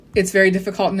It's very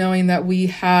difficult knowing that we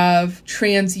have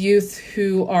trans youth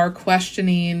who are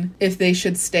questioning if they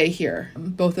should stay here,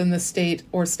 both in the state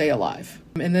or stay alive.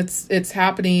 And it's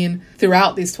happening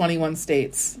throughout these 21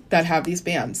 states that have these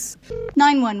bans.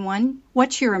 911,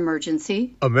 what's your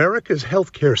emergency? America's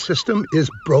healthcare system is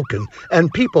broken and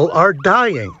people are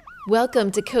dying.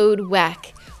 Welcome to Code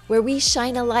Wack, where we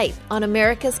shine a light on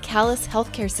America's callous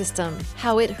healthcare system,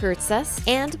 how it hurts us,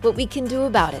 and what we can do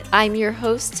about it. I'm your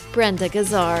host, Brenda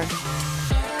Gazar.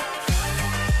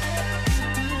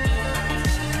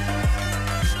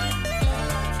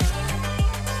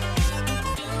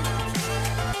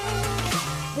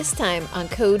 This time on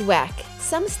Code Wack,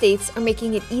 some states are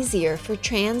making it easier for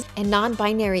trans and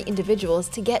non-binary individuals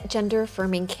to get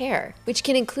gender-affirming care, which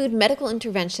can include medical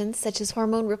interventions such as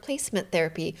hormone replacement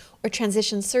therapy or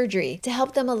transition surgery to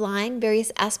help them align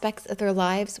various aspects of their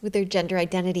lives with their gender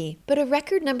identity. But a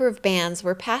record number of bans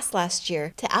were passed last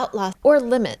year to outlaw or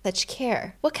limit such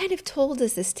care. What kind of toll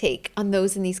does this take on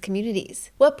those in these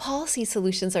communities? What policy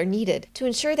solutions are needed to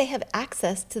ensure they have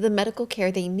access to the medical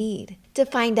care they need? To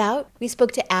find out, we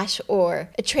spoke to Ash Orr,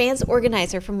 a trans organizer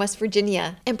from West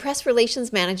Virginia and press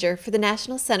relations manager for the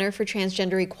National Center for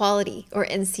Transgender Equality, or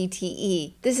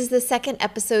NCTE. This is the second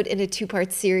episode in a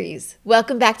two-part series.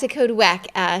 Welcome back to Code Wack,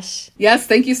 Ash. Yes,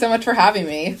 thank you so much for having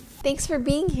me. Thanks for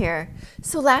being here.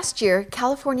 So last year,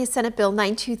 California Senate Bill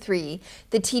 923,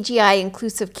 the TGI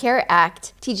Inclusive Care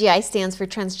Act, TGI stands for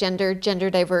transgender, gender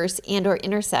diverse, and/or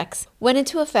intersex, went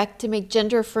into effect to make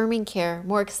gender-affirming care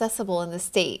more accessible in the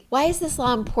state. Why is this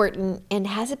law important, and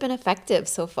has it been effective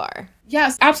so far?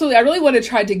 Yes, absolutely. I really want to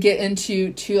try to get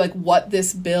into what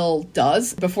this bill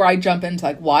does before I jump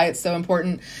into why it's so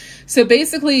important. So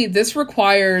basically, this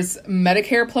requires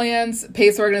Medicare plans,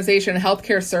 PACE organization,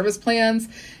 healthcare service plans,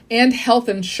 and health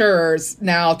insurers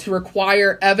now to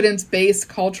require evidence-based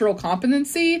cultural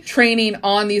competency training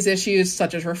on these issues,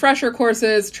 such as refresher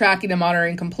courses, tracking and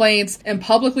monitoring complaints, and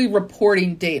publicly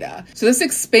reporting data. So this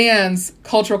expands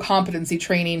cultural competency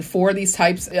training for these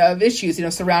types of issues,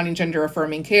 surrounding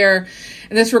gender-affirming care.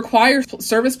 And this requires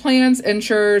service plans,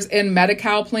 insurers, and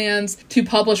Medi-Cal plans to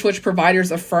publish which providers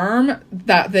affirm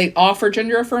that they offer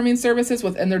gender-affirming services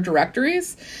within their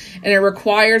directories. And it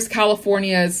requires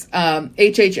California's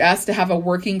HHS to have a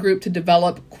working group to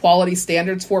develop quality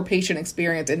standards for patient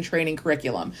experience and training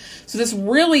curriculum. So this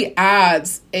really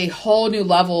adds a whole new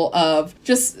level of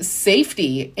just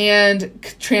safety and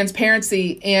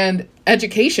transparency and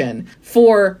education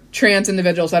for trans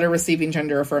individuals that are receiving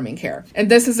gender-affirming care. And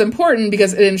this is important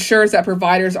because it ensures that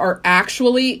providers are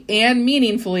actually and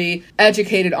meaningfully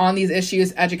educated on these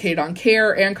issues, educated on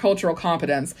care and cultural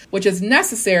competence, which is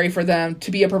necessary for them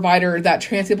to be a provider that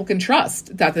trans people can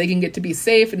trust, that they can get to be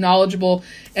safe, knowledgeable,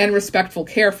 and respectful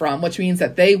care from, which means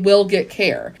that they will get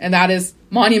care. And that is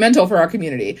monumental for our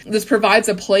community. This provides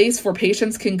a place where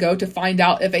patients can go to find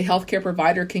out if a healthcare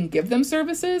provider can give them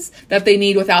services that they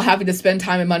need without having to spend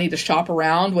time and money to shop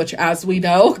around, which, as we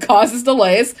know, causes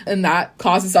delays. And that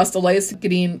causes us delays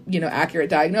getting, accurate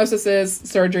diagnoses,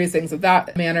 surgeries, things of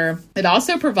that manner. It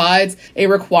also provides a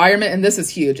requirement, and this is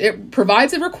huge. It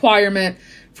provides a requirement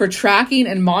for tracking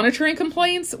and monitoring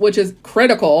complaints, which is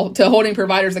critical to holding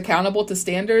providers accountable to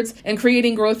standards and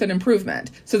creating growth and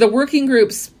improvement. So the working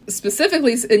group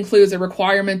specifically includes a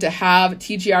requirement to have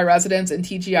TGI residents and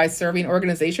TGI serving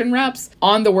organization reps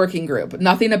on the working group.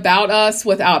 Nothing about us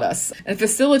without us. And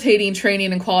facilitating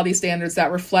training and quality standards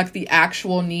that reflect the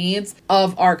actual needs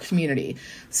of our community.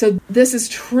 So this is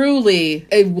truly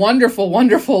a wonderful,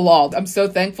 wonderful law. I'm so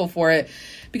thankful for it.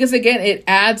 Because again, it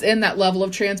adds in that level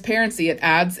of transparency. It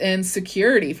adds in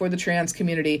security for the trans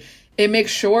community. It makes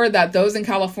sure that those in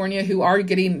California who are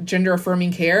getting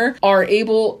gender-affirming care are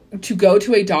able to go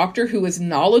to a doctor who is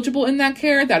knowledgeable in that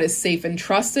care, that is safe and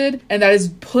trusted, and that is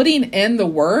putting in the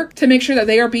work to make sure that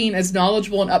they are being as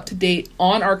knowledgeable and up-to-date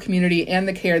on our community and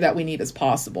the care that we need as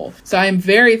possible. So I am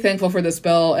very thankful for this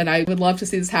bill, and I would love to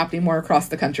see this happening more across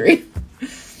the country.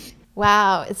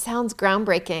 Wow, it sounds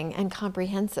groundbreaking and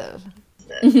comprehensive.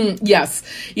 Mm-hmm. Yes.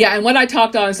 Yeah. And what I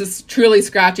talked on is just truly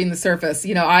scratching the surface.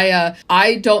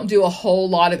 I don't do a whole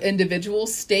lot of individual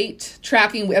state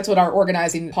tracking. That's what our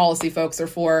organizing policy folks are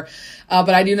for.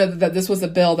 But I do know that this was a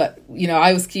bill that,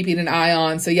 I was keeping an eye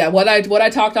on. So yeah, what I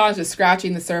talked on is just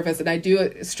scratching the surface. And I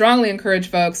do strongly encourage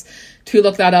folks to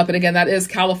look that up. And again, that is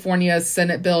California's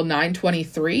Senate Bill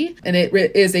 923. And it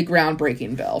is a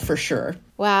groundbreaking bill for sure.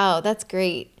 Wow, that's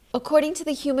great. According to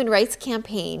the Human Rights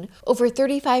Campaign, over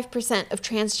 35% of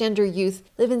transgender youth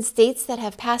live in states that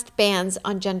have passed bans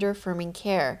on gender-affirming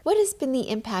care. What has been the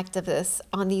impact of this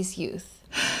on these youth?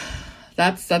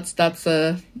 That's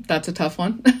a tough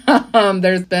one.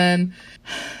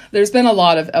 There's been a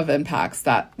lot of impacts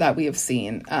that we have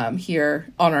seen here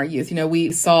on our youth.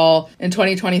 We saw in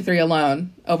 2023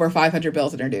 alone over 500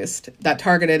 bills introduced that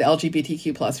targeted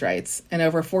LGBTQ plus rights, and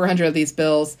over 400 of these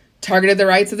bills targeted the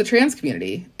rights of the trans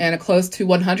community, and close to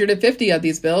 150 of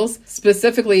these bills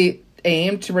specifically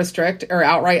aimed to restrict or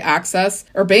outright access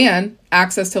or ban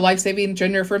access to life-saving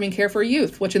gender-affirming care for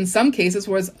youth, which in some cases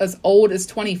was as old as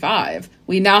 25.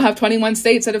 We now have 21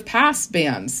 states that have passed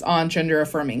bans on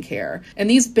gender-affirming care. And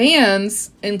these bans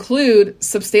include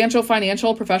substantial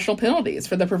financial professional penalties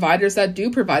for the providers that do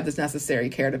provide this necessary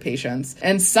care to patients.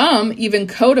 And some even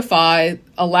codify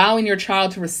allowing your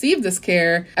child to receive this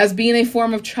care as being a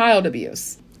form of child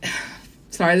abuse.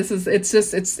 Sorry,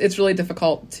 it's really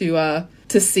difficult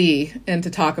to see and to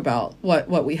talk about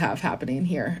what we have happening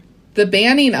here. The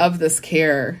banning of this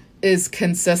care is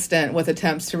consistent with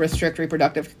attempts to restrict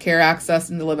reproductive care access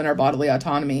and to limit our bodily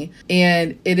autonomy.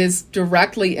 And it is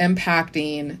directly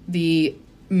impacting the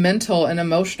mental and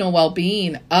emotional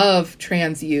well-being of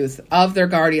trans youth, of their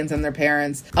guardians and their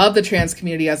parents, of the trans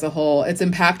community as a whole. It's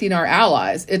impacting our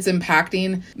allies. It's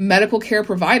impacting medical care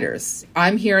providers.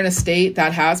 I'm here in a state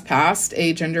that has passed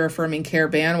a gender-affirming care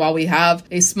ban. While we have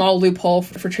a small loophole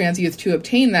for trans youth to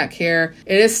obtain that care,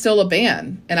 it is still a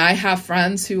ban. And I have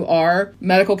friends who are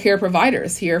medical care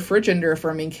providers here for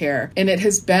gender-affirming care. And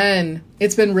it's been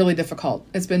really difficult.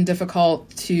 It's been difficult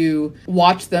to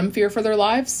watch them fear for their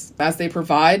lives as they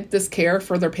provide this care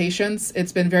for their patients.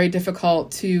 It's been very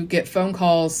difficult to get phone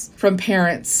calls from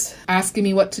parents asking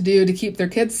me what to do to keep their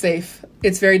kids safe.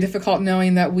 It's very difficult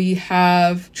knowing that we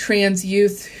have trans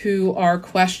youth who are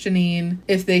questioning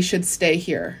if they should stay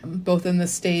here, both in the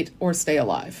state or stay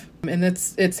alive. And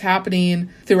it's happening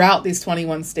throughout these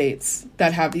 21 states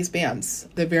that have these bans.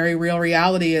 The very real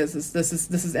reality is this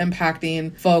is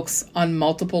impacting folks on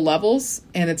multiple levels,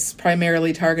 and it's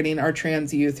primarily targeting our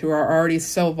trans youth who are already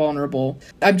so vulnerable.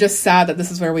 I'm just sad that this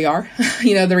is where we are.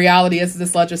 The reality is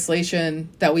this legislation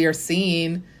that we are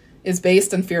seeing is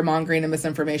based on fear-mongering and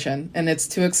misinformation, and it's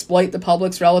to exploit the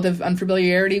public's relative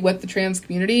unfamiliarity with the trans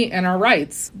community and our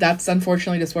rights. That's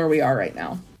unfortunately just where we are right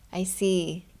now. I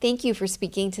see. Thank you for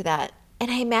speaking to that. And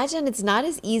I imagine it's not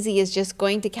as easy as just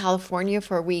going to California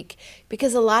for a week,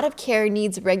 because a lot of care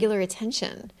needs regular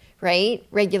attention, right?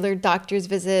 Regular doctor's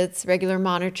visits, regular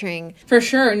monitoring. For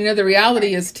sure. And the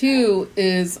reality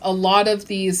is a lot of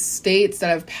these states that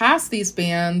have passed these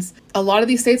bans, a lot of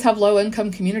these states have low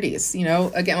income communities.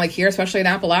 Again, like here, especially in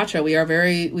Appalachia, we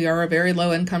are a very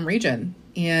low income region,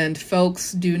 and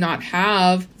folks do not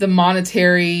have the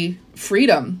monetary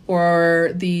freedom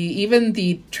or even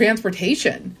the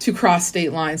transportation to cross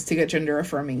state lines to get gender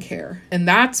affirming care. And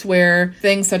that's where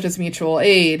things such as mutual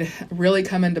aid really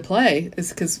come into play, is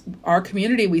because our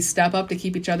community, we step up to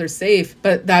keep each other safe.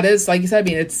 But that is, like you said,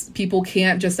 it's people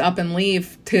can't just up and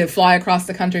leave to fly across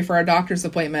the country for a doctor's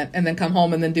appointment and then come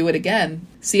home and then do it again.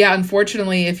 So yeah,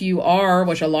 unfortunately, if you are,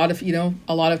 which a lot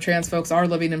of trans folks are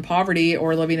living in poverty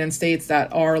or living in states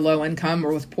that are low income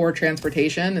or with poor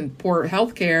transportation and poor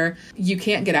health care, you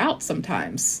can't get out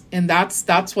sometimes. And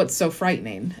that's what's so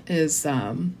frightening, is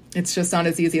it's just not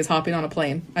as easy as hopping on a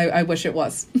plane. I wish it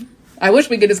was. I wish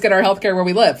we could just get our health care where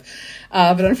we live.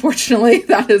 But unfortunately,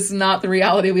 that is not the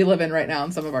reality we live in right now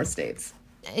in some of our states.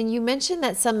 And you mentioned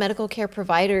that some medical care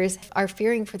providers are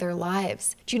fearing for their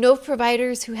lives. Do you know of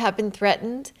providers who have been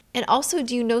threatened? And also,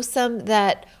 do you know some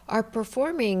that are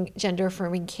performing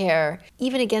gender-affirming care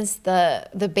even against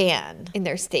the ban in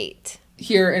their state?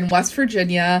 Here in West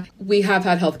Virginia, we have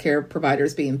had healthcare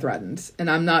providers being threatened. And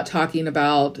I'm not talking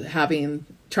about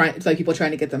people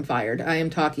trying to get them fired. I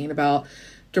am talking about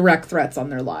direct threats on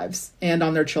their lives and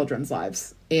on their children's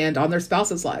lives and on their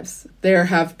spouses' lives. There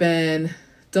have been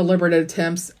deliberate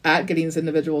attempts at getting these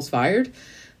individuals fired.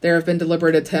 There have been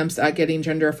deliberate attempts at getting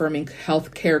gender-affirming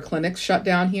health care clinics shut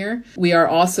down here. We are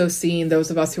also seeing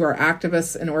those of us who are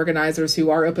activists and organizers who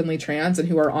are openly trans and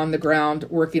who are on the ground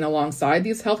working alongside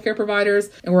these healthcare providers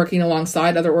and working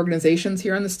alongside other organizations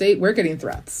here in the state. We're getting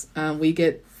threats.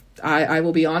 I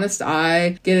will be honest,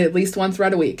 I get at least one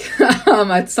threat a week.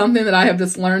 It's something that I have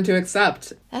just learned to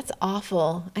accept. That's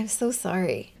awful. I'm so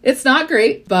sorry. It's not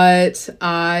great, but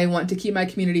I want to keep my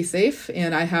community safe,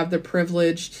 and I have the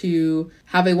privilege to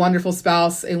have a wonderful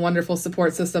spouse, a wonderful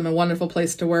support system, a wonderful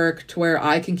place to work to where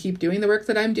I can keep doing the work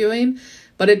that I'm doing.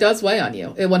 but it does weigh on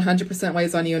you. It 100%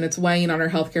 weighs on you, and it's weighing on our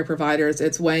healthcare providers.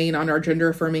 It's weighing on our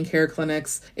gender-affirming care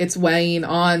clinics. It's weighing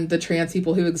on the trans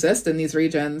people who exist in these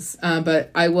regions.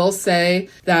 But I will say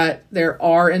that there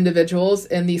are individuals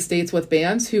in these states with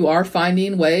bans who are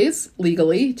finding ways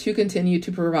legally to continue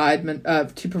to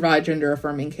provide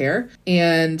gender-affirming care.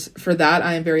 And for that,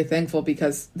 I am very thankful,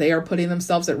 because they are putting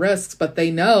themselves at risk, but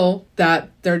they know that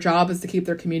their job is to keep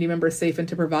their community members safe and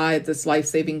to provide this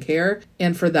life-saving care.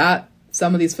 And for that,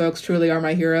 some of these folks truly are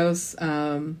my heroes.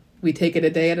 We take it a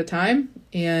day at a time.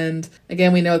 And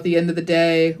again, we know at the end of the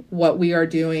day, what we are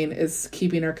doing is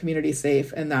keeping our community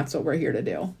safe. And that's what we're here to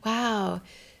do. Wow.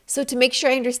 So to make sure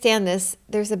I understand this,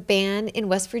 there's a ban in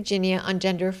West Virginia on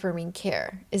gender-affirming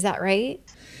care. Is that right?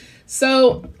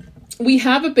 So we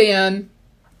have a ban,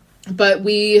 but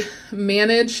we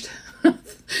managed,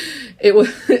 it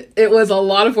was a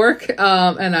lot of work.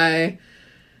 And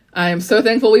I am so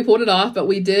thankful we pulled it off, but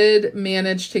we did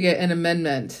manage to get an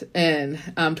amendment in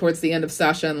towards the end of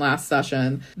last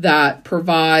session, that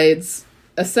provides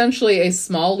essentially a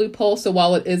small loophole. So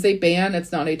while it is a ban,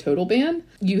 it's not a total ban.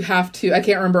 You have to, I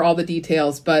can't remember all the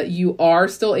details, but you are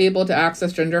still able to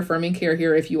access gender affirming care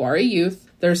here if you are a youth.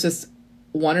 There's just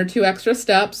 1 or 2 extra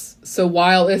steps. So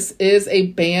while this is a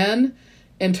ban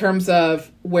in terms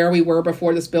of where we were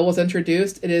before this bill was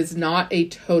introduced, it is not a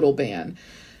total ban.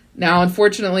 Now,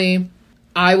 unfortunately,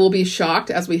 I will be shocked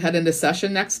as we head into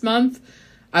session next month.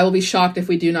 I will be shocked if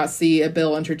we do not see a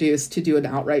bill introduced to do an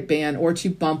outright ban or to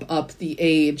bump up the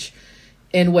age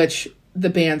in which the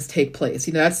bans take place.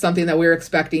 You know, that's something that we're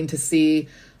expecting to see,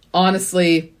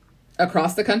 honestly,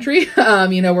 across the country. We're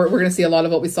going to see a lot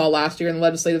of what we saw last year in the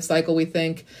legislative cycle, we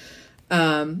think.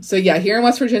 So yeah, here in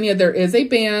West Virginia, there is a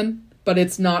ban, but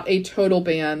it's not a total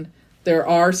ban. There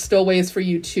are still ways for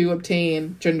you to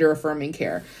obtain gender affirming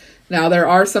care. Now, there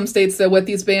are some states that with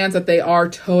these bans that they are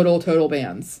total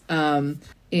bans.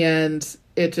 And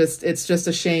it's just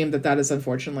a shame that is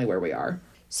unfortunately where we are.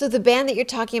 So the ban that you're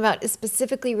talking about is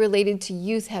specifically related to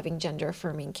youth having gender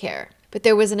affirming care. But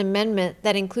there was an amendment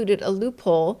that included a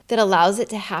loophole that allows it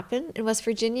to happen in West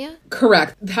Virginia?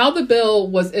 Correct. How the bill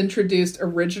was introduced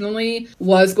originally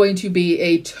was going to be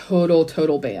a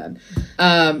total ban.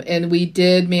 And we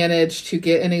did manage to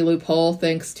get in a loophole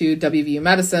thanks to WVU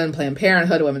Medicine, Planned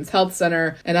Parenthood, Women's Health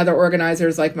Center, and other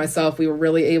organizers like myself. We were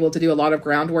really able to do a lot of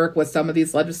groundwork with some of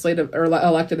these legislative or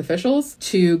elected officials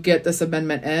to get this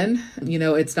amendment in. You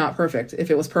know, it's not perfect. If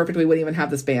it was perfect, we wouldn't even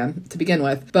have this ban to begin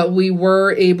with. But we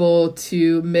were able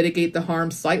to mitigate the harm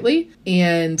slightly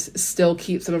and still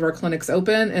keep some of our clinics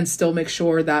open and still make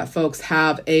sure that folks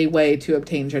have a way to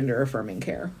obtain gender affirming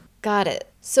care. Got it.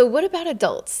 So what about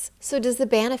adults? So does the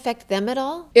ban affect them at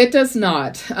all? It does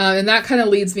not. And that kind of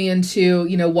leads me into,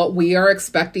 what we are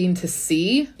expecting to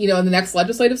see, in the next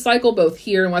legislative cycle, both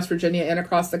here in West Virginia and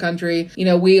across the country.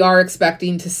 We are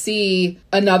expecting to see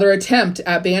another attempt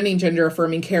at banning gender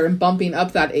affirming care and bumping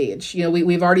up that age.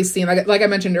 We've already seen, like I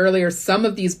mentioned earlier, some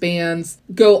of these bans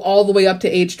go all the way up to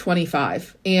age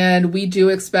 25. And we do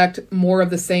expect more of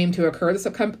the same to occur this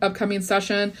upcoming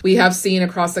session. We have seen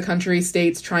across the country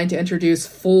states trying to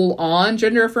introduce full-on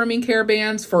gender-affirming care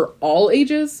bans for all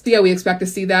ages. So yeah, we expect to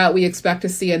see that. We expect to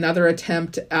see another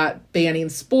attempt at banning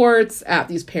sports, at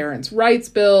these parents' rights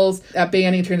bills, at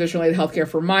banning transition-related healthcare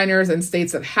for minors in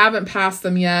states that haven't passed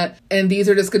them yet. And these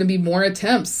are just going to be more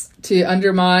attempts to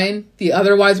undermine the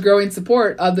otherwise growing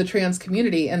support of the trans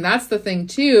community. And that's the thing,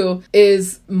 too,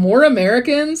 is more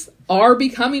Americans are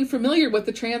becoming familiar with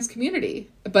the trans community.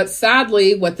 But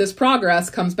sadly, with this progress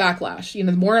comes backlash.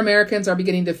 More Americans are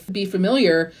beginning to be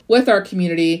familiar with our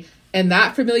community, and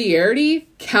that familiarity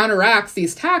counteracts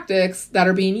these tactics that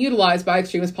are being utilized by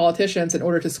extremist politicians in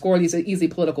order to score these easy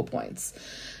political points.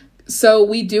 So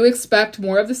we do expect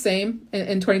more of the same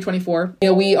in 2024.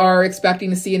 We are expecting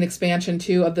to see an expansion,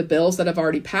 too, of the bills that have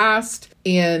already passed.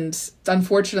 And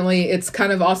unfortunately, it's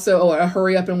kind of also a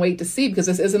hurry up and wait to see because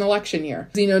this is an election year.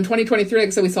 In 2023, like I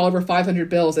said, we saw over 500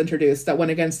 bills introduced that went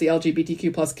against the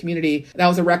LGBTQ plus community. That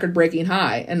was a record-breaking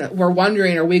high. And we're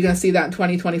wondering, are we going to see that in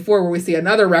 2024 where we see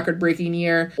another record-breaking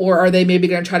year? Or are they maybe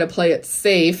going to try to play it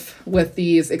safe with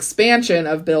these expansion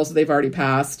of bills that they've already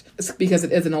passed? It's because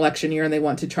it is an election year and they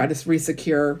want to try to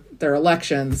resecure their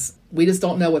elections. We just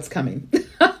don't know what's coming.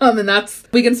 And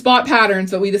we can spot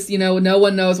patterns, but we just, no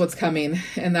one knows what's coming.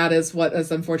 And that is what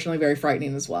is unfortunately very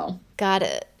frightening as well. Got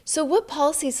it. So what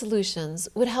policy solutions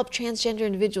would help transgender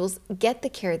individuals get the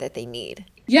care that they need?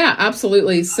 Yeah,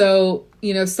 absolutely. So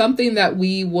something that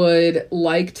we would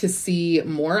like to see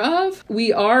more of.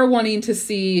 We are wanting to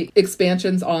see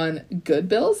expansions on good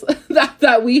bills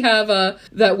that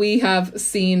we have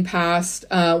seen passed.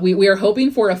 We are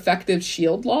hoping for effective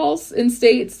shield laws in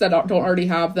states that don't already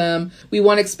have them. We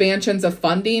want expansions of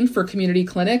funding for community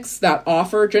clinics that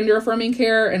offer gender affirming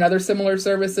care and other similar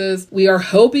services. We are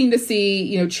hoping to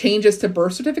see, changes to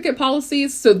birth certificate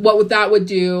policies. So what that would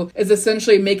do is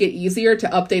essentially make it easier to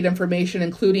update information,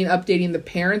 including updating the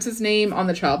parents' name on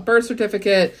the child birth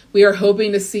certificate. We are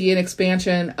hoping to see an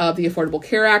expansion of the Affordable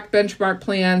Care Act benchmark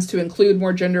plans to include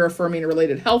more gender affirming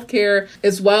related health care,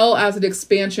 as well as an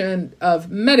expansion of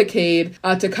Medicaid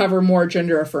to cover more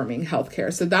gender affirming health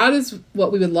care. So that is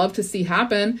what we would love to see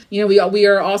happen. We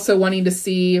are also wanting to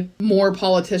see more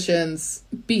politicians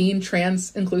being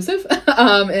trans inclusive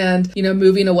and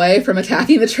moving away from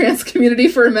attacking the trans community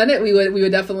for a minute. We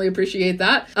would definitely appreciate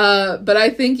that. But I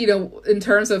think, in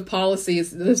terms of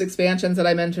policies, those expansions that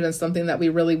I mentioned is something that we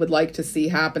really would like to see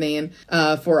happening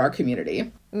for our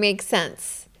community. Makes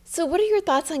sense. So what are your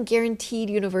thoughts on guaranteed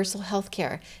universal health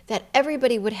care that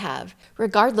everybody would have,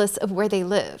 regardless of where they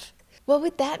live? What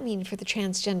would that mean for the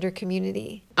transgender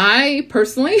community? I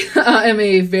personally am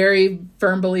a very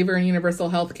firm believer in universal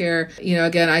healthcare.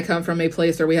 Again, I come from a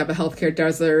place where we have a healthcare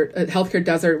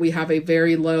desert. We have a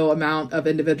very low amount of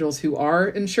individuals who are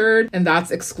insured, and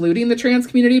that's excluding the trans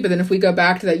community. But then if we go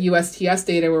back to that USTS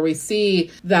data where we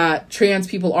see that trans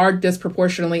people are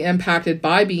disproportionately impacted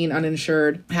by being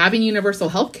uninsured, having universal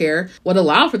healthcare would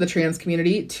allow for the trans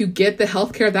community to get the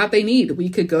healthcare that they need. We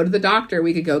could go to the doctor,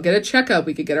 we could go get a checkup,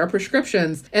 we could get our prescriptions.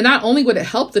 And not only would it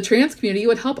help the trans community, it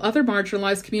would help other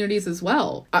marginalized communities as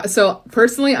well. So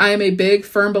personally, I am a big,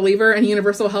 firm believer in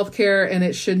universal healthcare, and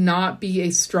it should not be a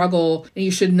struggle, and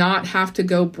you should not have to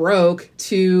go broke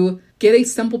to get a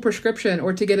simple prescription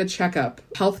or to get a checkup.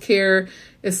 Healthcare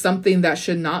is something that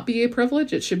should not be a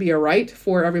privilege. It should be a right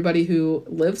for everybody who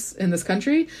lives in this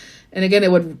country. And again,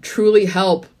 it would truly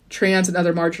help trans and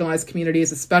other marginalized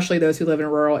communities, especially those who live in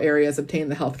rural areas, obtain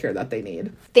the healthcare that they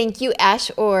need. Thank you,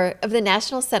 Ash Orr of the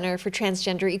National Center for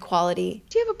Transgender Equality.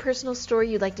 Do you have a personal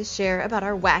story you'd like to share about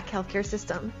our Wack healthcare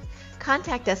system?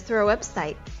 Contact us through our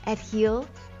website at heal-ca.org.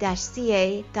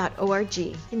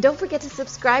 And don't forget to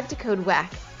subscribe to Code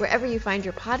Wack wherever you find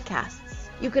your podcasts.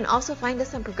 You can also find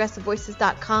us on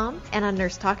progressivevoices.com and on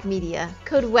Nurse Talk Media.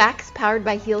 Code WAC's powered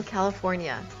by Heal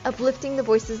California, uplifting the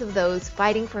voices of those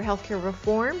fighting for healthcare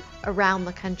reform around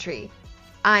the country.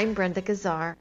 I'm Brenda Gazar.